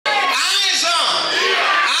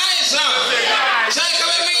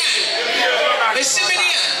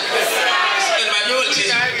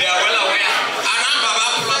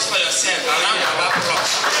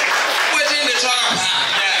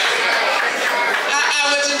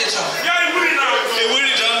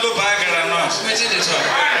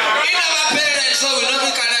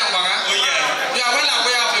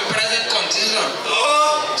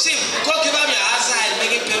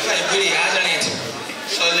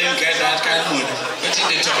him get that kind of money. What did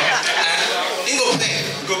they talk? He go pay.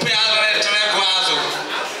 Go pay all rent.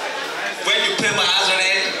 When you pay my house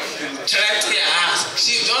rent, track to your house.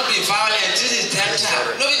 See, don't be violent. This is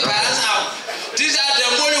Tenten. No be parents out. These are the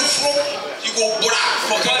money from you go black.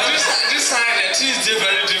 Because this side the tea is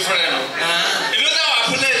very different. You know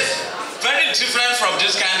our place very different from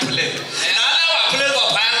this kind of place. Now our place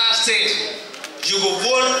of Iowa State, you go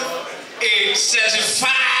want a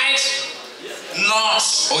certified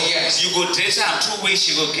nurse. Oh yes, you go date her 2 weeks,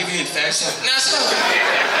 she go give you infection. Now so,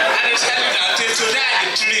 and they tell you that till today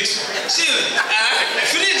I treat. See,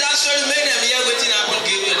 finish that story, make them hear what I will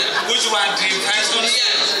give you that. Which one the infection?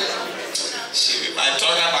 Yes. She might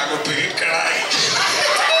talk about go big cry.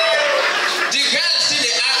 The girl see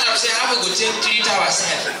the ask say how we go take treat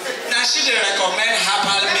ourselves. Now she dey recommend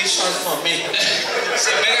herbal mission for me.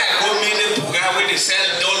 Say make I go meet the program where they sell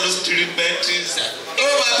all those treatment things. Oh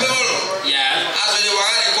my people. Yeah. As we were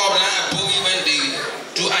at the club now, book when they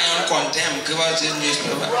do iron condemn, give us this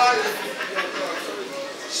newspaper.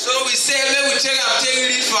 So we say maybe we take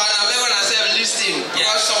lead for and I'm going to say listen.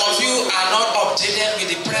 Because some of you are not updated with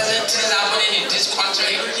the present things happening in this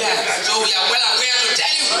country. Yeah. So we are well aware to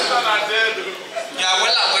tell you. You are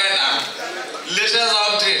well aware now. Latest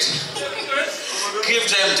update. Give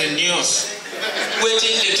them the news.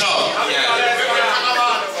 Waiting the talk. Yeah.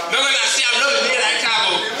 We're going to see I'm not being like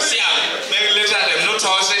Cabo. See maybe later them no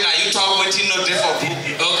talk saying that you talk waiting no day for book.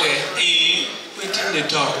 Okay. Waiting the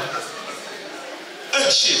talk.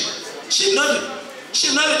 She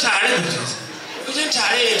not tired with it. We didn't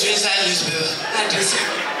tired to inside newspaper. That is it.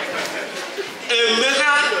 A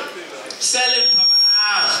mega selling per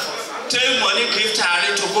house. Take money, give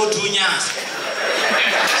tired to go to Nyas.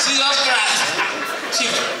 Jesus Christ.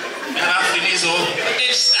 Chief, never finish all.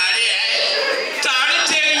 This tired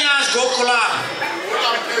 10 years go club.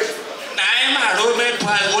 Now I'm a roommate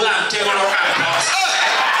by Golan Table of Campus.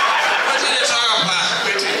 What did they talk about?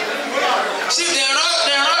 See, they're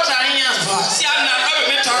not Chinese for. See, I'm not going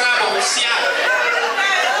to talk about. See,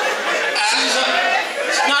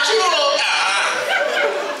 natural.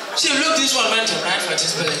 See, look, this one went to write for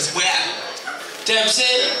this place. Where? Them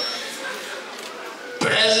say,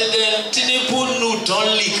 President Tinubu no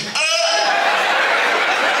don't leak.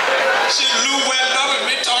 She look well, not with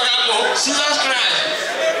me talk about. Jesus Christ.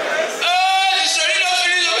 The story not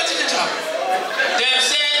finish over to the top. Them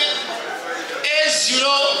say, A0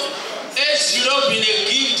 been a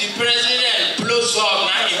give the president blows up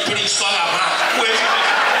now he pretty sort about. Wait.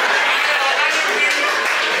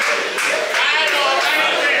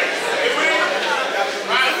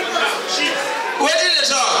 Where did they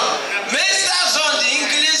talk? Masters on the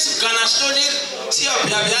English Ganastonic see up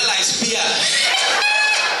here like spear.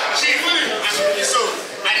 So,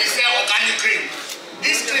 I sell organic cream.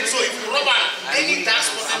 This cream, so if you rub it, any dark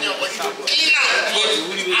spot in your body, clean out.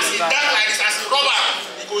 As it dark like this, as you rub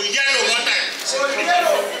it, you go yellow one time.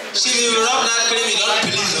 See, if you rub that cream, you don't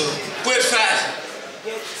please you. Wait fast.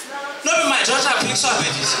 No, my daughter picks up with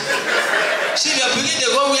this. See, you're beginning to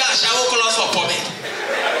go wear a shower colors for pomade.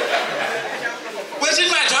 What did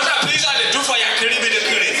my daughter picks up they do for your cream with the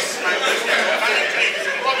cream?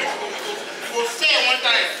 Go fair one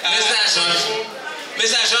time.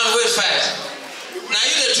 Mr. Sean, wait fast. Now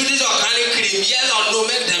you the do this organic cream, yes or no,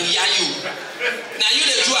 make them hear you. Now you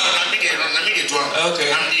the do okay.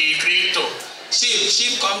 I'm the creator.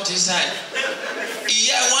 See, come this side.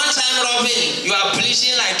 Yeah, one time rubbing, you are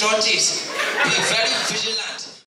bleaching like tortoise. Be very vigilant.